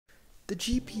The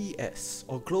GPS,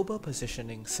 or Global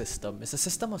Positioning System, is a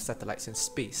system of satellites in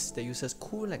space that uses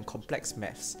cool and complex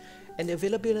maths and the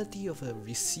availability of a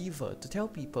receiver to tell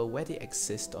people where they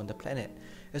exist on the planet,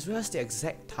 as well as the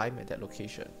exact time at that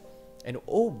location. And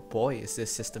oh boy is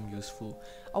this system useful.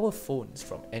 Our phones,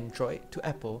 from Android to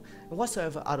Apple and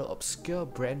whatsoever other obscure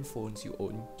brand phones you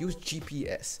own, use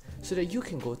GPS so that you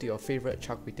can go to your favourite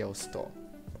char kway teow store.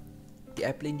 The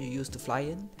airplane you use to fly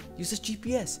in uses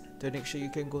GPS to make sure you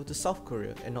can go to South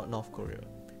Korea and not North Korea.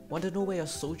 Want to know where your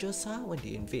soldiers are when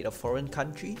they invade a foreign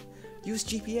country? Use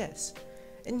GPS.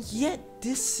 And yet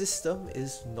this system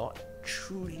is not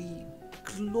truly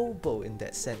global in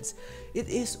that sense. It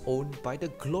is owned by the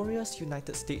glorious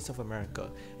United States of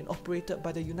America and operated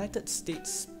by the United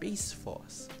States Space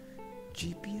Force.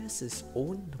 GPS is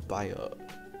owned by a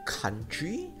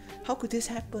country? How could this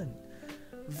happen?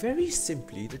 Very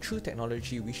simply, the true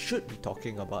technology we should be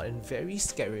talking about, and very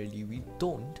scarily we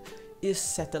don't, is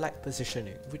satellite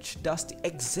positioning, which does the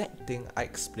exact thing I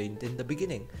explained in the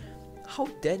beginning. How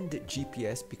then did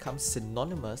GPS become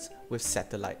synonymous with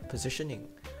satellite positioning?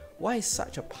 Why is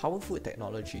such a powerful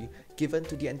technology given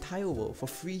to the entire world for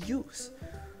free use?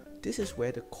 This is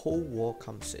where the Cold War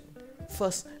comes in.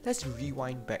 First, let's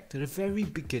rewind back to the very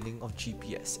beginning of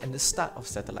GPS and the start of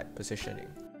satellite positioning.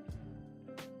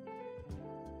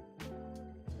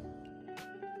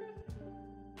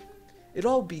 It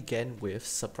all began with,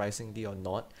 surprisingly or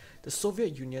not, the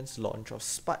Soviet Union's launch of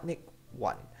Sputnik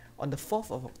 1 on the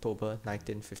 4th of October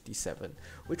 1957,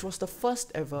 which was the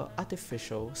first ever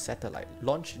artificial satellite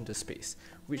launched into space,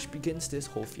 which begins this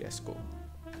whole fiasco.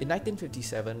 In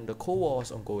 1957, the Cold War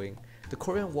was ongoing, the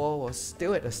Korean War was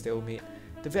still at a stalemate,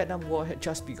 the Vietnam War had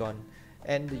just begun,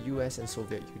 and the US and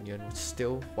Soviet Union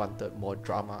still wanted more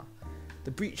drama. The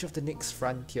breach of the next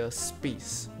frontier,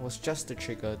 space, was just the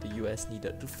trigger the US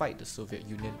needed to fight the Soviet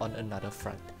Union on another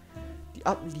front. The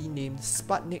aptly named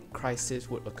Sputnik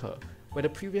crisis would occur, where the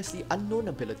previously unknown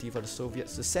ability for the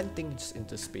Soviets to send things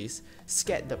into space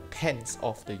scared the pants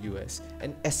off the US,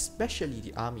 and especially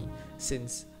the army,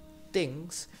 since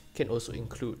things can also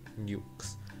include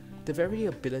nukes. The very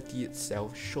ability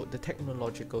itself showed the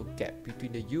technological gap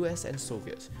between the US and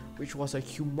Soviets, which was a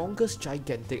humongous,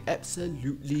 gigantic,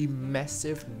 absolutely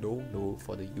massive no-no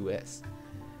for the US.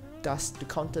 Thus, to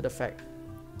counter the fact,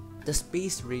 the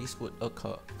space race would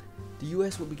occur. The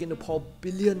US would begin to pour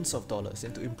billions of dollars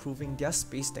into improving their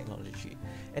space technology,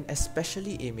 and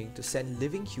especially aiming to send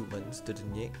living humans to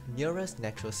the nearest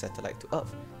natural satellite to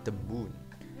Earth, the Moon.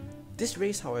 This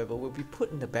race, however, will be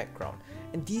put in the background,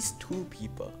 and these two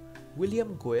people,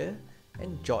 William Guer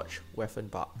and George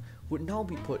Weffenbach, would now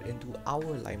be put into our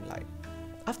limelight.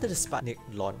 After the Sputnik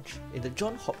launch in the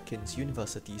Johns Hopkins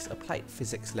University's Applied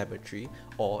Physics Laboratory,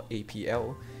 or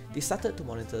APL, they started to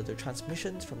monitor the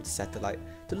transmissions from the satellite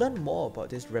to learn more about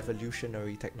this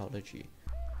revolutionary technology.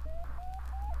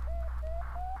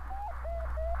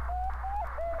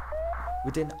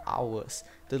 Within hours,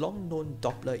 the long-known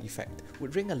Doppler effect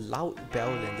would ring a loud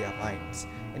bell in their minds,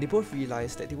 and they both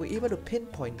realized that they were able to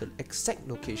pinpoint the exact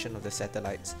location of the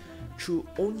satellites through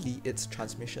only its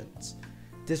transmissions.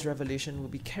 This revelation will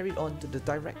be carried on to the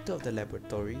director of the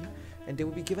laboratory, and they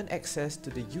will be given access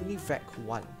to the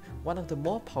UNIVAC-1, one of the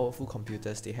more powerful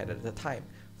computers they had at the time,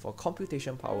 for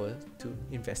computation power to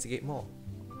investigate more.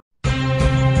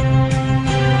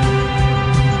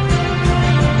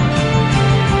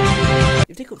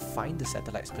 If they could find the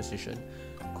satellite's position,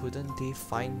 couldn't they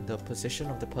find the position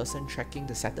of the person tracking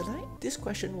the satellite? This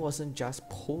question wasn't just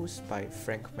posed by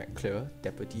Frank McClure,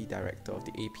 Deputy Director of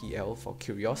the APL for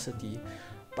Curiosity,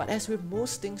 but as with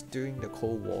most things during the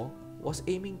Cold War, was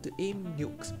aiming to aim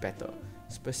nukes better.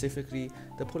 Specifically,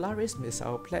 the Polaris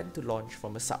missile planned to launch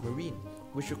from a submarine,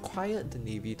 which required the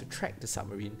Navy to track the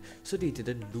submarine so they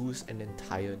didn't lose an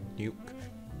entire nuke.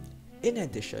 In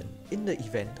addition, in the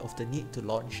event of the need to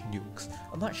launch nukes,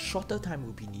 a much shorter time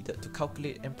will be needed to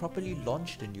calculate and properly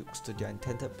launch the nukes to their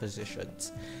intended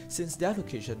positions, since their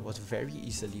location was very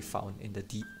easily found in the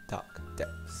deep, dark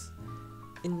depths.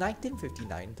 In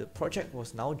 1959, the project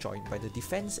was now joined by the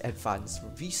Defense Advanced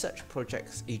Research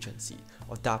Projects Agency,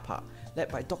 or DARPA, led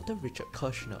by Dr. Richard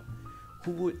Kirschner,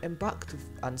 who would embark to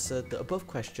answer the above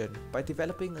question by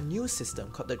developing a new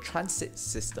system called the Transit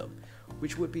System,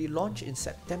 which would be launched in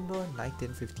September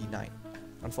 1959.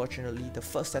 Unfortunately, the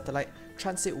first satellite,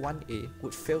 Transit 1A,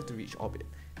 would fail to reach orbit.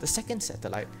 The second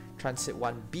satellite, Transit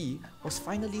 1B, was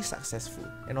finally successful,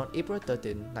 and on April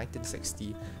 13,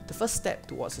 1960, the first step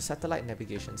towards a satellite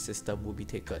navigation system would be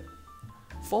taken.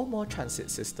 4 more transit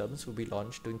systems will be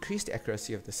launched to increase the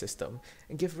accuracy of the system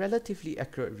and give relatively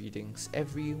accurate readings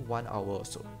every 1 hour or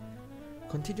so.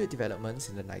 Continued developments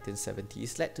in the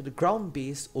 1970s led to the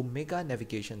ground-based Omega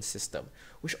navigation system,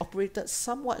 which operated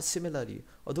somewhat similarly,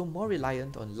 although more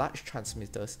reliant on large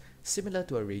transmitters similar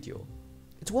to a radio.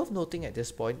 It's worth noting at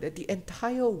this point that the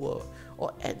entire world,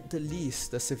 or at the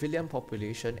least the civilian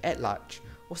population at large,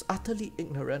 was utterly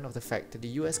ignorant of the fact that the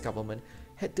US government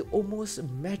had the almost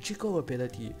magical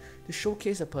ability to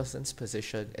showcase a person's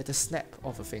position at the snap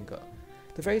of a finger.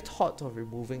 The very thought of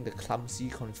removing the clumsy,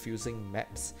 confusing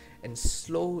maps and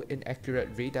slow, inaccurate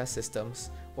radar systems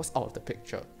was out of the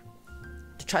picture.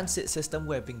 The transit system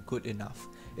would have been good enough,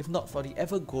 if not for the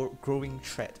ever-growing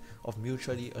threat of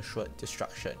mutually assured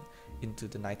destruction into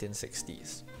the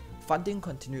 1960s. Funding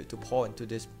continued to pour into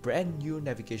this brand new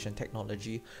navigation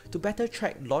technology to better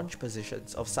track launch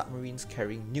positions of submarines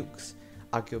carrying nukes,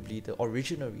 arguably the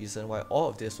original reason why all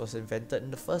of this was invented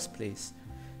in the first place.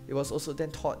 It was also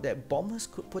then thought that bombers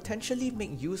could potentially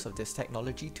make use of this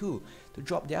technology too to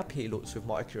drop their payloads with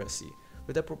more accuracy,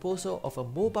 with the proposal of a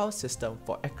mobile system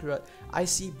for accurate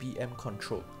ICBM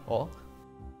control, or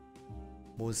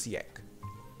MOSIAC.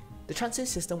 The transit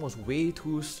system was way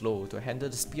too slow to handle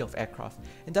the speed of aircraft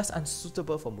and thus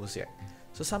unsuitable for MOSIAC,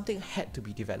 so something had to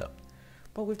be developed.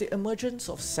 But with the emergence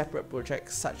of separate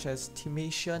projects such as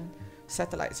Timation,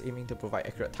 satellites aiming to provide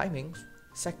accurate timings,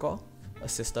 SECOR, a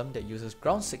system that uses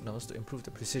ground signals to improve the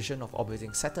precision of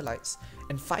orbiting satellites,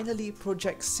 and finally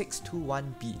Project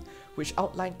 621B, which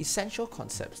outlined essential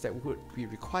concepts that would be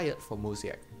required for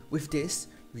MOSIAC. With this,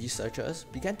 researchers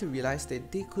began to realize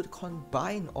that they could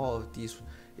combine all of these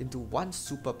into one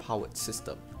super-powered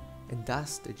system, and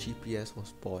thus the GPS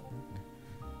was born.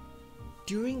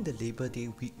 During the Labor Day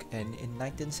weekend in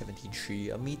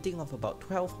 1973, a meeting of about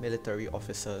 12 military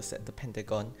officers at the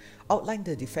Pentagon outlined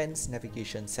the Defense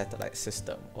Navigation Satellite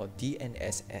System, or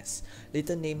DNSS,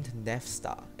 later named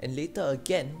NAVSTAR, and later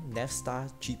again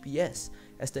NAVSTAR GPS,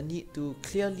 as the need to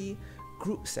clearly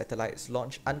group satellites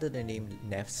launched under the name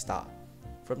NAVSTAR.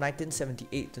 From 1978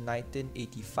 to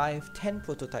 1985, 10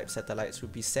 prototype satellites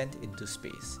would be sent into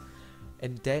space,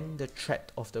 and then the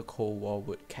threat of the Cold War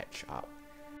would catch up.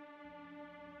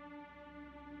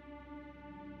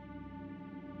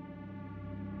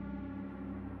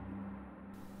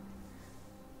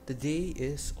 The day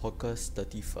is August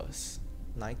 31st,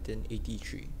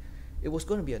 1983. It was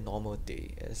going to be a normal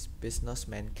day as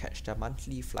businessmen catch their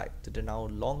monthly flight to the now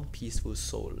long peaceful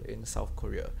Seoul in South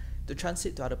Korea to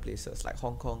transit to other places like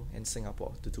Hong Kong and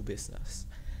Singapore to do business.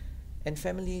 And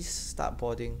families start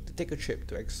boarding to take a trip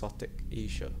to exotic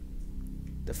Asia.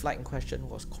 The flight in question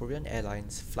was Korean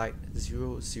Airlines Flight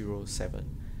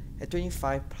 007 at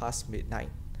 25 past midnight,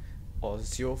 or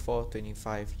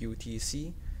 0425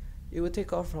 UTC. It would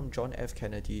take off from John F.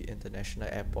 Kennedy International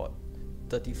Airport,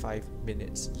 35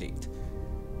 minutes late.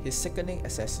 His sickening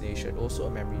assassination, also a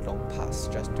memory long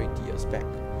past just 20 years back.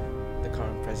 The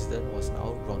current president was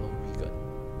now Ronald Reagan.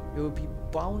 It would be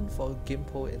bound for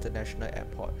Gimpo International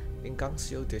Airport in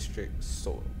Gangseo District,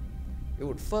 Seoul. It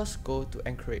would first go to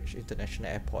Anchorage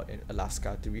International Airport in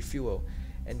Alaska to refuel,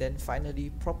 and then finally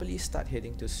properly start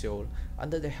heading to Seoul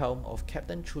under the helm of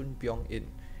Captain Chun Byung-in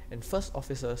and First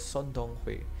Officer Son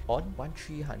Dong-hui on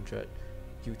 1300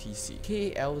 UTC.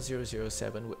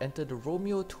 KAL-007 would enter the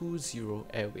Romeo 20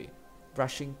 airway,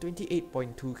 brushing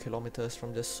 28.2 kilometers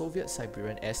from the Soviet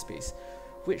Siberian airspace,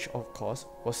 which of course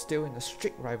was still in a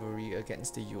strict rivalry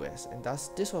against the US, and thus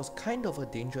this was kind of a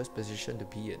dangerous position to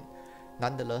be in.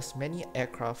 Nonetheless, many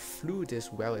aircraft flew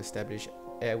this well-established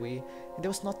airway, and there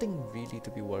was nothing really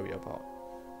to be worried about.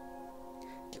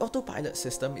 The autopilot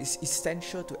system is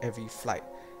essential to every flight.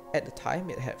 At the time,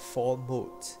 it had 4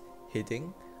 modes: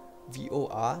 heading,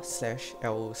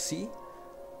 VOR/LOC,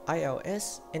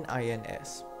 ILS, and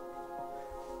INS.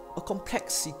 A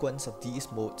complex sequence of these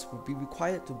modes would be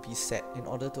required to be set in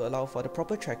order to allow for the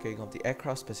proper tracking of the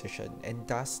aircraft's position, and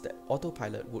thus the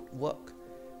autopilot would work.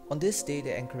 On this day,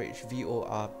 the Anchorage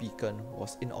VOR beacon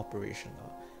was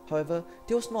inoperational. However,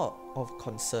 this was not of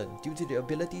concern due to the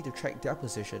ability to track their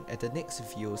position at the next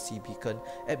VOC beacon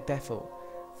at Bethel,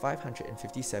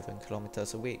 557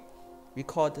 kilometers away.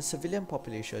 Recall, the civilian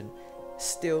population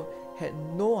still had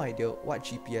no idea what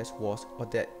GPS was or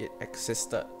that it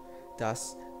existed.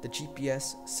 Thus, the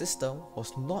GPS system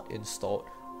was not installed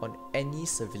on any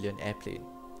civilian airplane.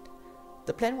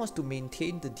 The plan was to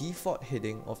maintain the default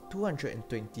heading of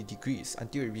 220 degrees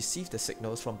until it received the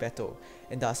signals from Bethel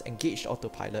and thus engaged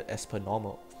autopilot as per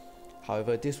normal.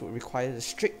 However, this would require the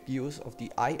strict use of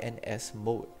the INS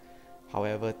mode.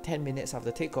 However, 10 minutes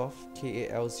after takeoff,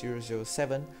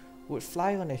 KAL-007 would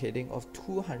fly on a heading of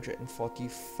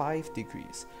 245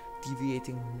 degrees,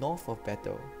 deviating north of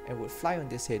Bethel, and would fly on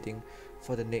this heading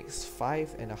for the next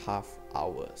 5.5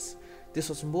 hours. This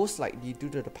was most likely due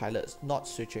to the pilots not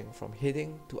switching from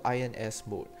hidden to INS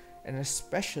mode, and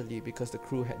especially because the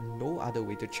crew had no other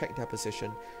way to check their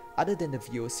position other than the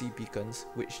VOC beacons,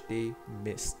 which they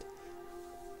missed.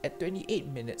 At 28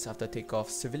 minutes after takeoff,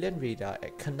 civilian radar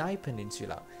at Kenai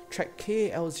Peninsula tracked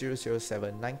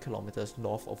KAL-007 9 kilometers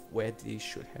north of where they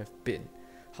should have been,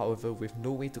 however with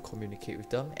no way to communicate with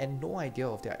them and no idea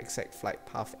of their exact flight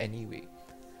path anyway.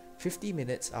 50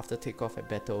 minutes after takeoff at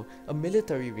Bethel, a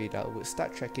military radar would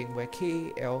start tracking where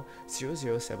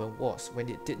KAL-007 was when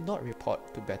it did not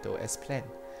report to Bethel as planned.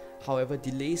 However,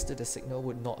 delays to the signal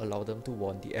would not allow them to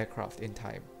warn the aircraft in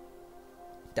time.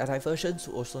 Their diversions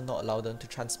would also not allow them to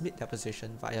transmit their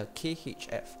position via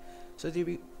KHF, so they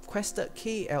requested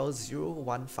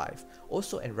KAL-015,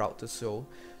 also en route to Seoul,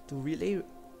 to relay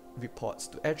reports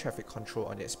to air traffic control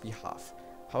on its behalf.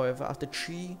 However, after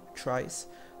 3 tries,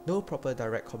 no proper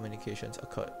direct communications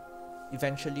occurred.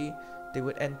 Eventually, they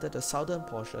would enter the southern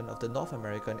portion of the North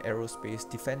American Aerospace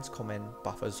Defense Command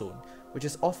buffer zone, which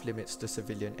is off limits to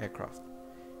civilian aircraft.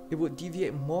 It would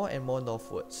deviate more and more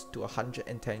northwards to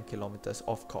 110 kilometers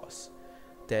off course,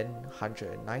 then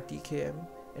 190 km,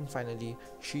 and finally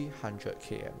 300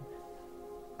 km,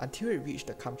 until it reached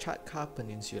the Kamchatka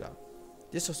Peninsula.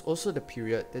 This was also the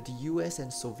period that the US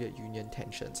and Soviet Union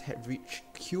tensions had reached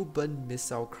Cuban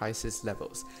Missile Crisis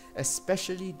levels,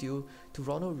 especially due to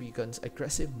Ronald Reagan's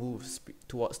aggressive moves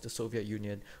towards the Soviet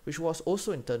Union, which was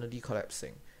also internally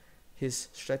collapsing. His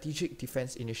Strategic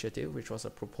Defense Initiative, which was a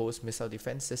proposed missile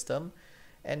defense system,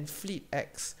 and Fleet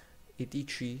X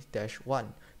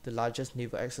 83-1, the largest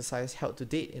naval exercise held to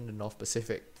date in the North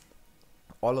Pacific.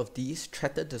 All of these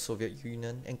threatened the Soviet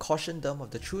Union and cautioned them of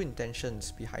the true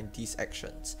intentions behind these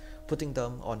actions, putting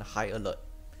them on high alert.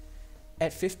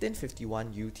 At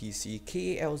 15:51 UTC,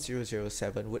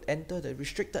 KAL-007 would enter the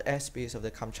restricted airspace of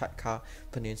the Kamchatka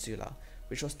Peninsula,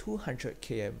 which was 200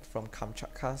 km from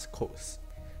Kamchatka's coast.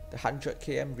 The 100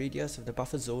 km radius of the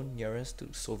buffer zone nearest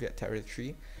to Soviet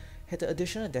territory had the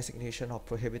additional designation of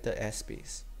prohibited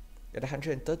airspace. At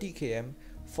 130 km,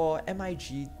 4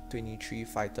 MiG-23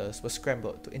 fighters were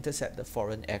scrambled to intercept the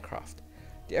foreign aircraft.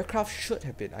 The aircraft should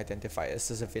have been identified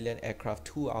as a civilian aircraft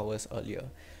 2 hours earlier.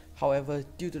 However,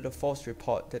 due to the false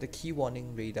report that the key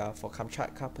warning radar for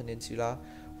Kamchatka Peninsula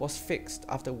was fixed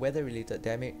after weather-related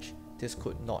damage, this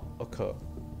could not occur.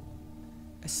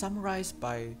 As summarized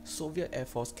by Soviet Air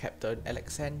Force Captain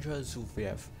Alexander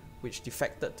Zhuvaev, which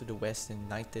defected to the West in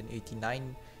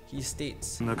 1989, he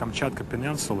states, "On the Kamchatka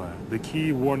Peninsula, the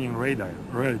key warning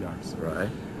radars, Right.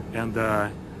 and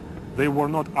they were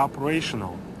not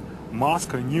operational.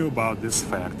 Moscow knew about this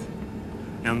fact,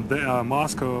 and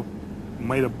Moscow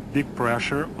made a big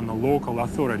pressure on the local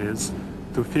authorities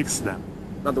to fix them."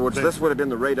 In other words, this would have been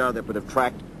the radar that would have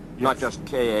tracked not just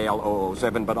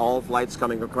KAL-007, but all flights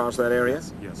coming across that area?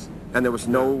 Yes. And there was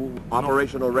no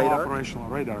operational radar? No operational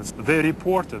radars. They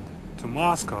reported to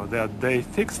Moscow that they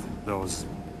fixed those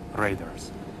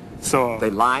radars. So They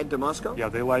lied to Moscow? yeah,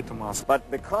 they lied to Moscow. But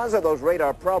because of those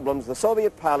radar problems, the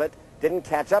Soviet pilot didn't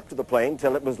catch up to the plane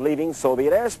till it was leaving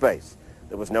Soviet airspace.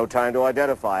 There was no time to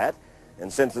identify it,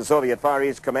 and since the Soviet Far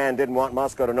East Command didn't want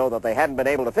Moscow to know that they hadn't been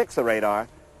able to fix the radar,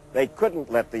 they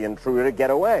couldn't let the intruder get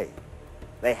away.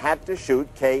 They had to shoot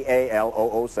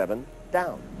KAL-007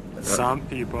 down. Some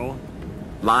people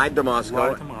Lied to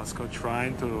Moscow.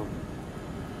 trying to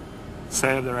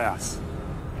save their ass.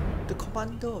 the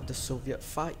commander of the Soviet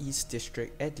Far East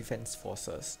District Air Defense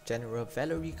Forces, General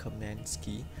Valery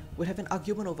Kamenetsky, would have an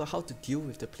argument over how to deal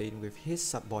with the plane with his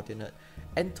subordinate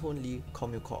Anatoly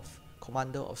Komyukov,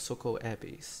 commander of Sokol Air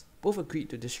Base. Both agreed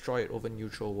to destroy it over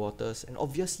neutral waters and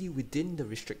obviously within the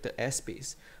restricted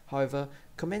airspace. However,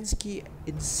 Kamenetsky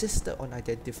insisted on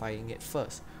identifying it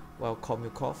first, while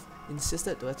Komyukov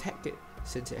insisted to attack it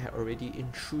since it had already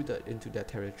intruded into their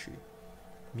territory.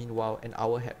 Meanwhile, an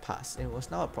hour had passed and it was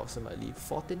now approximately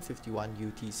 14:51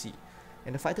 UTC,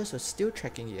 and the fighters were still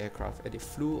tracking the aircraft as it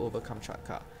flew over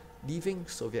Kamchatka, leaving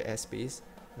Soviet airspace,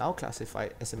 now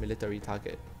classified as a military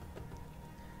target.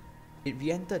 It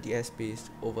re-entered the airspace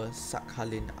over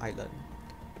Sakhalin Island.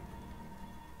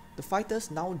 The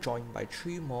fighters, now joined by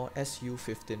 3 more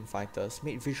Su-15 fighters,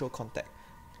 made visual contact.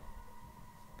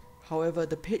 However,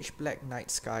 the pitch-black night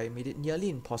sky made it nearly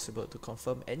impossible to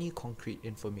confirm any concrete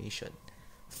information.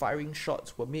 Firing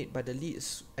shots were made by the lead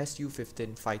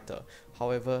Su-15 fighter,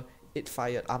 however, it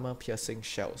fired armor-piercing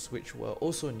shells, which were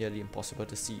also nearly impossible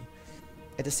to see.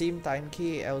 At the same time,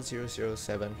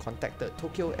 KAL-007 contacted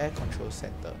Tokyo Air Control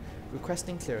Center,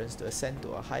 requesting clearance to ascend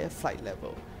to a higher flight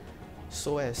level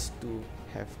so as to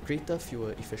have greater fuel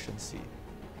efficiency.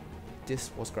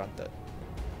 This was granted.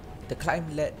 The climb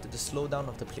led to the slowdown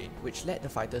of the plane, which led the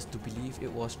fighters to believe it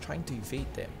was trying to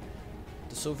evade them.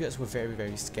 The Soviets were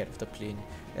very scared of the plane,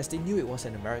 as they knew it was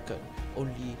an American,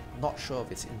 only not sure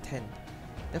of its intent.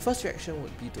 Their first reaction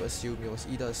would be to assume it was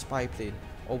either a spy plane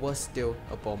or worse still,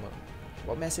 a bomber.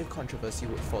 While massive controversy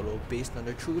would follow based on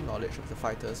the true knowledge of the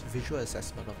fighters' visual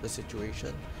assessment of the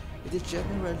situation, it is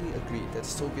generally agreed that the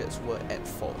Soviets were at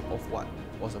fault of what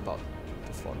was about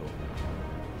to follow.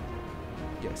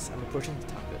 Yes, I'm approaching the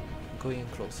target, going in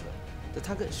closer. The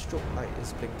target stroke light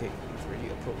is blinking. We've already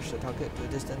approached the target to a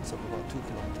distance of about 2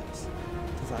 kilometers.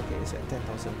 The target is at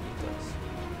 10,000 meters.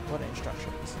 For the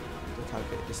instructions, the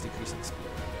target is decreasing speed.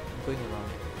 I'm going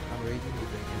around it. I'm already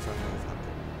moving in front of the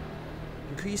target.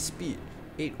 Increase speed,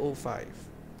 805.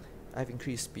 I've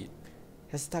increased speed.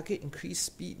 Has the target increased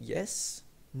speed? Yes?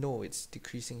 No, it's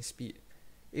decreasing speed.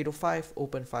 805,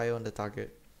 open fire on the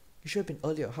target. It should have been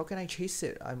earlier. How can I chase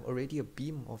it? I'm already a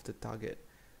beam of the target.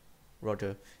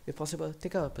 Roger. If possible,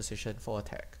 take out a position for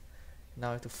attack. Now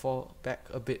I have to fall back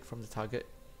a bit from the target.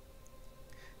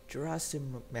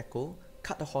 Gerasimeko,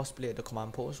 cut the horseplay at the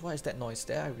command post. What is that noise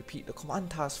there? I repeat, the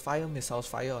command task, fire missiles,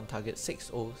 fire on target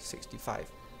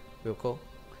 6065. Wilco.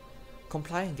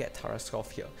 Comply and get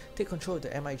Taraskov here. Take control of the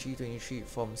MiG-23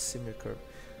 from Simriker.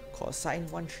 Call sign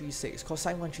 136. Call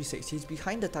sign 136. He's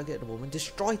behind the target at the moment.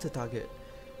 Destroy the target.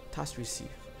 Task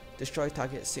received. Destroy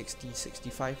target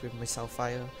 6065 with missile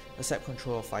fire. Accept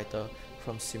control of fighter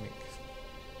from Simic.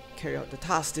 Carry out the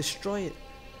task. Destroy it.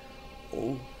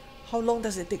 Oh, how long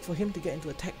does it take for him to get into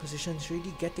attack position? He's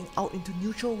already getting out into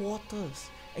neutral waters.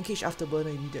 Engage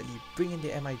afterburner immediately. Bring in the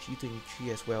MiG-23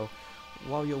 as well.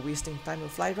 While you're wasting time, you'll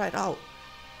fly right out.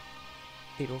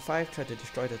 805, try to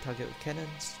destroy the target with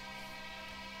cannons.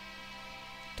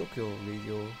 Tokyo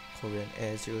Radio, Korean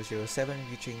Air 007,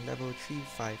 reaching level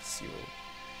 350.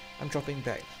 I'm dropping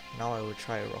back. Now I will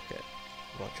try a rocket.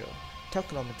 Roger. 12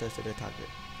 kilometers to the target.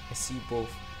 I see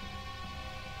both.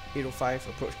 805,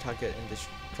 approach target and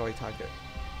destroy target.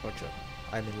 Roger.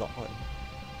 I'm in lock on.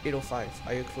 805,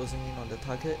 are you closing in on the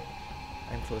target?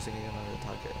 I'm closing in on the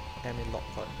target. I'm in lock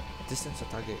on. Distance of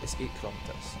target is 8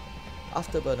 kilometers.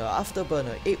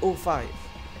 Afterburner, 805.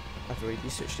 I've already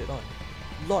switched it on.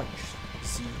 Launch.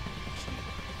 ZG.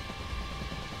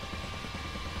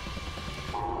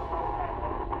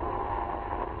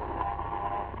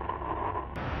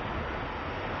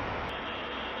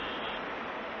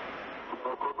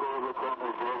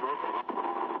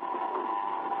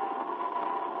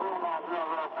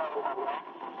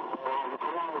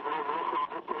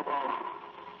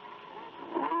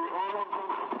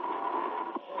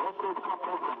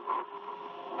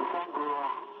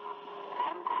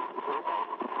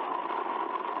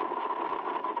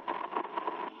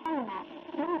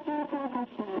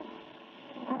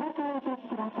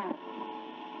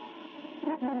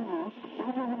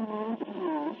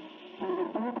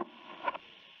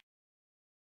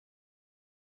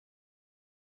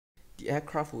 The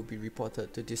aircraft will be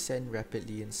reported to descend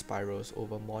rapidly in spirals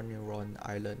over Moneron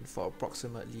Island for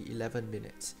approximately 11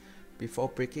 minutes before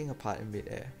breaking apart in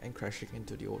mid-air and crashing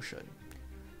into the ocean.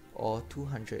 All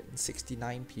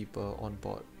 269 people on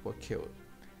board were killed.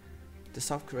 The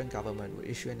South Korean government would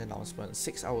issue an announcement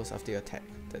 6 hours after the attack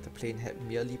that the plane had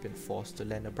merely been forced to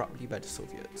land abruptly by the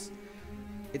Soviets.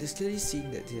 It is clearly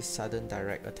seen that this sudden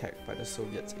direct attack by the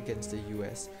Soviets against the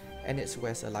US and its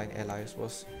West-aligned allies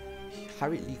was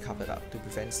hurriedly covered up to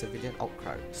prevent civilian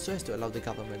outcry so as to allow the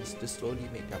governments to slowly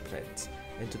make their plans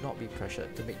and to not be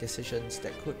pressured to make decisions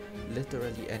that could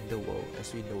literally end the world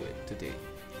as we know it today.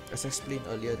 As explained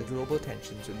earlier, the global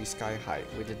tensions would be sky high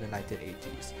within the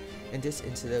 1980s, and this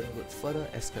incident would further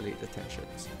escalate the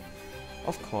tensions.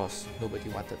 Of course, nobody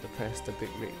wanted to press the big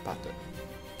red button.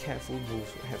 Careful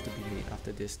moves would have to be made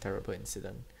after this terrible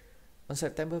incident. On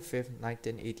September 5,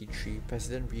 1983,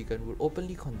 President Reagan would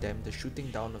openly condemn the shooting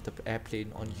down of the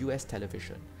airplane on US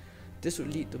television. This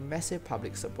would lead to massive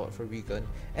public support for Reagan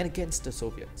and against the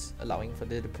Soviets, allowing for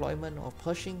the deployment of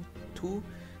Pershing II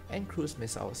and cruise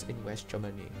missiles in West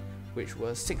Germany, which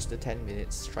were 6 to 10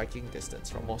 minutes striking distance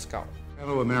from Moscow.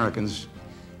 Fellow Americans,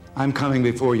 I'm coming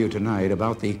before you tonight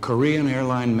about the Korean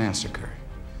airline massacre,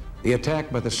 the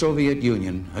attack by the Soviet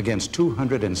Union against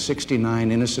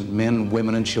 269 innocent men,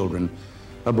 women, and children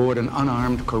aboard an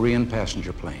unarmed Korean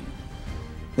passenger plane.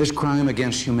 This crime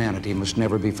against humanity must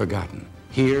never be forgotten,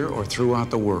 here or throughout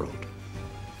the world.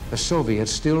 The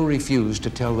Soviets still refuse to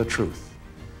tell the truth.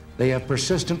 They have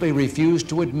persistently refused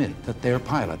to admit that their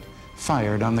pilot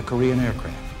fired on the Korean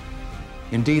aircraft.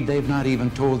 Indeed, they've not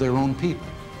even told their own people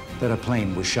that a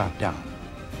plane was shot down.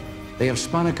 They have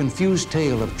spun a confused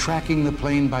tale of tracking the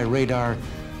plane by radar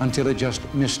until it just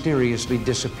mysteriously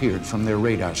disappeared from their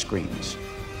radar screens,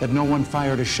 that no one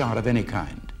fired a shot of any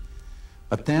kind.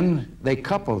 But then they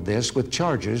coupled this with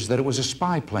charges that it was a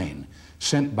spy plane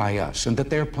sent by us and that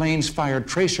their planes fired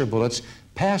tracer bullets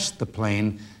past the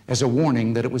plane as a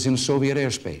warning that it was in Soviet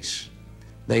airspace.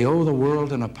 They owe the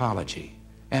world an apology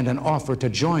and an offer to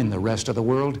join the rest of the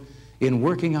world in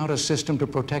working out a system to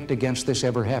protect against this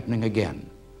ever happening again.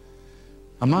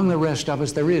 Among the rest of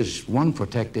us, there is one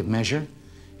protective measure,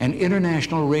 an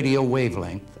international radio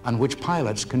wavelength on which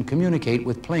pilots can communicate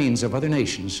with planes of other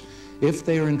nations if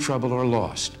they are in trouble or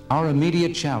lost. Our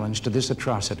immediate challenge to this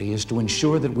atrocity is to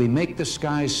ensure that we make the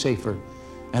skies safer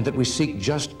and that we seek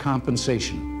just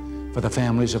compensation for the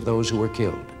families of those who were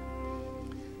killed.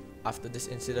 After this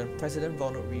incident, President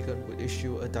Ronald Reagan would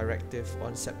issue a directive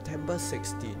on September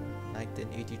 16,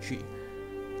 1983,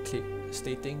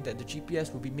 stating that the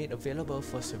GPS would be made available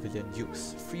for civilian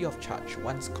use, free of charge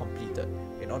once completed,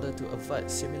 in order to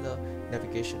avert similar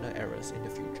navigational errors in the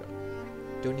future.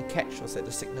 The only catch was that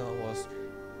the signal was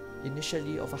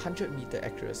initially of 100-meter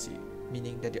accuracy,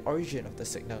 meaning that the origin of the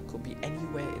signal could be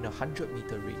anywhere in a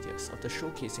 100-meter radius of the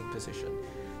showcasing position,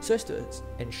 so as to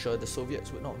ensure the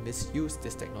Soviets would not misuse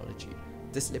this technology.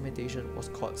 This limitation was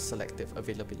called selective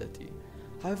availability.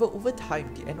 However, over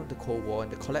time, the end of the Cold War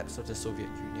and the collapse of the Soviet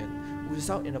Union would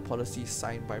result in a policy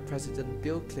signed by President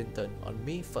Bill Clinton on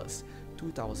May 1st,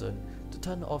 2000 to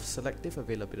turn off selective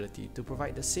availability to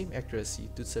provide the same accuracy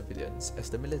to civilians as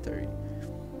the military.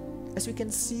 As we can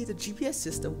see, the GPS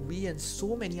system we and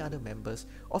so many other members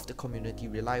of the community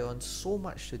rely on so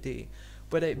much today,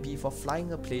 whether it be for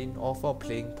flying a plane or for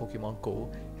playing Pokemon Go,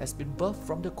 has been birthed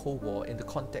from the Cold War in the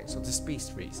context of the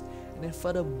space race, and then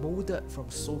further molded from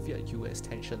Soviet-US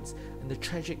tensions and the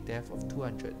tragic death of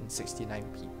 269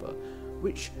 people,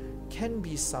 which can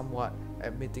be somewhat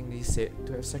admittingly said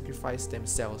to have sacrificed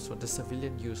themselves for the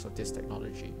civilian use of this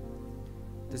technology.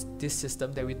 This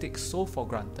system that we take so for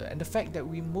granted, and the fact that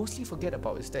we mostly forget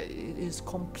about, is that it is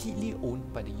completely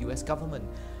owned by the US government.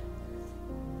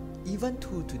 Even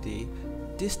to today,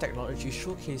 this technology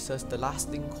showcases the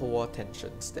lasting Cold War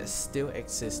tensions that still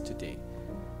exist today.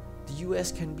 The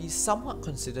US can be somewhat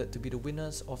considered to be the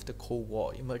winners of the Cold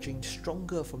War, emerging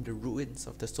stronger from the ruins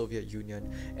of the Soviet Union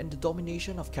and the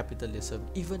domination of capitalism,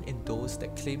 even in those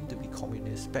that claimed to be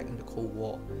communists back in the Cold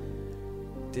War.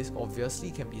 This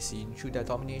obviously can be seen through their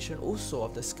domination also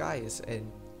of the skies and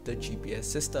the GPS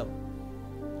system.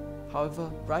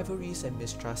 However, rivalries and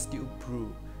mistrust still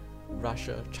brew.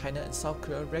 Russia, China and South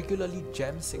Korea regularly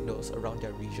jam signals around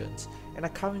their regions and are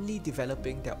currently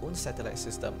developing their own satellite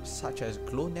systems such as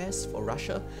GLONASS for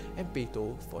Russia and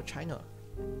Beidou for China.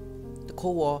 The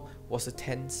Cold War was a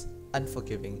tense,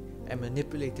 unforgiving and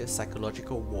manipulative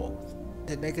psychological war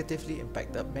that negatively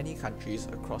impacted many countries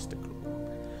across the globe.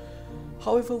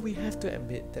 However, we have to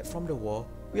admit that from the war,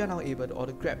 we are now able to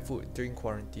order Grab food during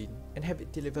quarantine and have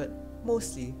it delivered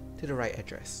mostly to the right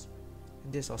address.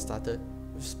 And this all started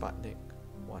with Sputnik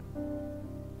 1.